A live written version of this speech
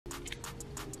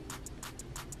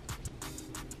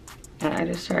and I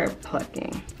just started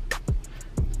plucking.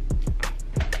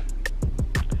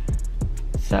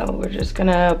 So we're just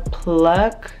gonna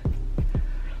pluck.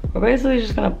 We're basically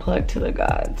just gonna pluck to the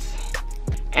gods.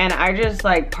 And I just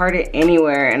like part it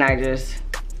anywhere and I just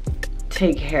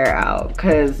take hair out,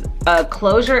 cause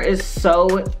closure is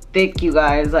so thick, you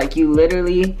guys. Like, you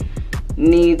literally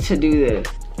need to do this.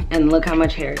 And look how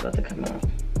much hair is about to come out.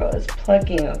 Bro, it's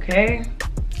plucking, okay?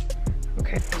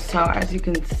 Okay, so as you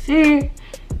can see,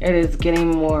 it is getting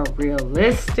more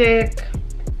realistic.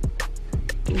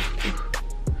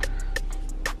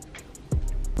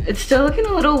 It's still looking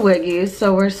a little wiggy,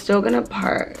 so we're still gonna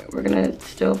part. We're gonna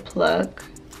still pluck,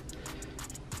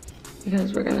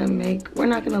 because we're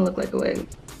not gonna look like a wig.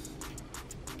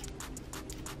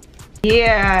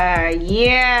 Yeah,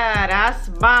 that's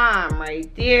bomb right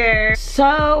there.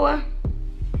 So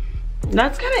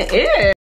that's kind of it.